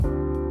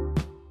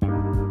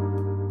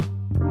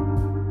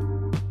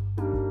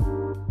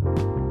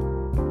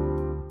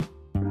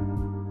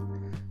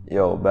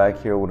Yo, back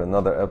here with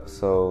another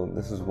episode.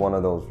 This is one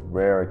of those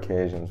rare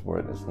occasions where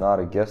it's not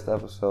a guest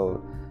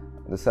episode.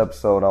 This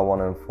episode, I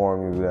want to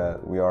inform you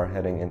that we are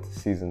heading into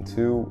season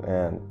 2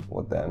 and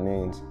what that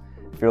means.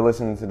 If you're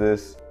listening to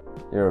this,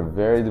 you're a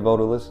very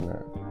devoted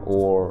listener,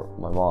 or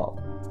my mom.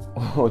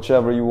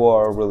 Whichever you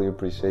are, I really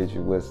appreciate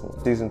you listening.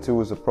 Season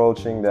 2 is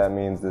approaching. That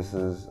means this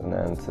is an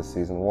end to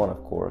season 1,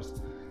 of course.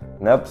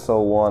 In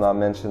episode 1, I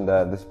mentioned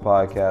that this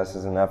podcast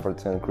is an effort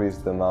to increase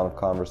the amount of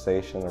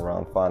conversation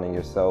around finding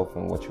yourself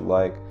and what you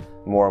like.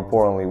 More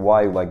importantly,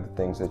 why you like the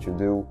things that you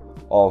do.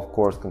 All, of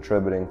course,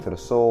 contributing to the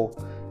soul,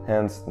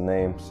 hence the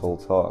name Soul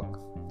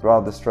Talk.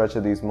 Throughout the stretch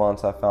of these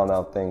months, I found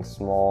out things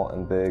small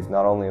and big,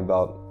 not only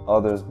about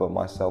others, but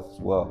myself as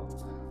well.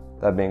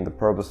 That being the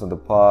purpose of the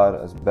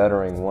pod is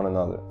bettering one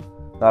another.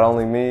 Not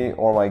only me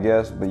or my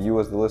guests, but you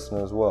as the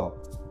listener as well.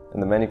 In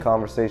the many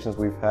conversations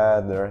we've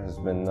had, there has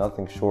been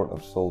nothing short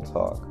of soul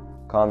talk.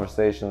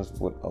 Conversations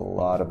with a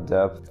lot of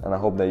depth, and I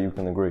hope that you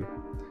can agree.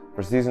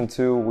 For season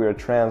 2, we are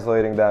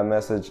translating that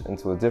message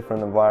into a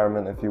different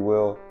environment, if you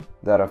will,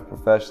 that of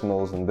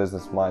professionals and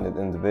business-minded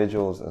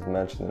individuals, as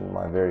mentioned in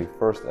my very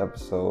first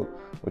episode,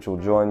 which will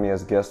join me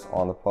as guests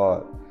on the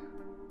pod.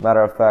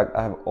 Matter of fact,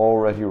 I have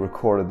already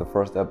recorded the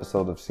first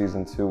episode of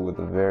season 2 with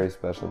a very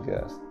special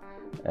guest,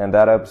 and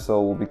that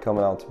episode will be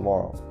coming out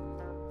tomorrow.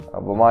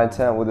 But my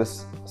intent with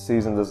this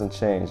season doesn't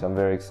change. I'm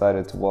very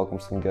excited to welcome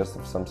some guests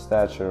of some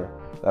stature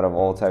that have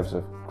all types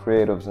of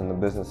creatives in the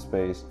business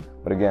space,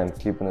 but again,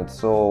 keeping it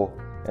soul,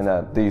 and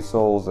that these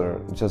souls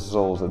are just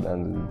souls at the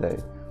end of the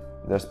day.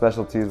 Their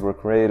specialties were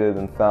created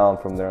and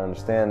found from their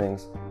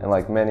understandings, and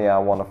like many, I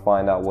want to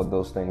find out what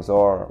those things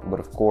are, but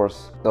of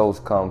course, those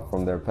come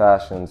from their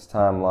passions,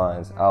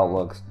 timelines,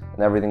 outlooks,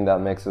 and everything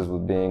that mixes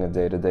with being a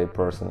day-to-day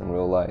person in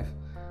real life.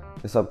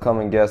 This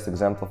upcoming guest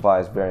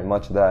exemplifies very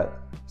much that,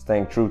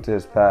 staying true to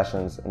his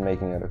passions and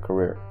making it a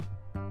career.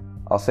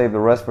 I'll save the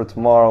rest for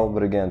tomorrow,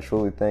 but again,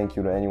 truly thank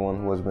you to anyone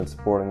who has been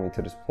supporting me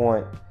to this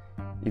point,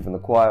 even the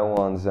quiet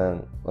ones,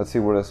 and let's see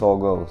where this all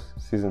goes.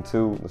 Season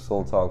 2, the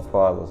Soul Talk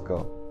pod, let's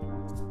go.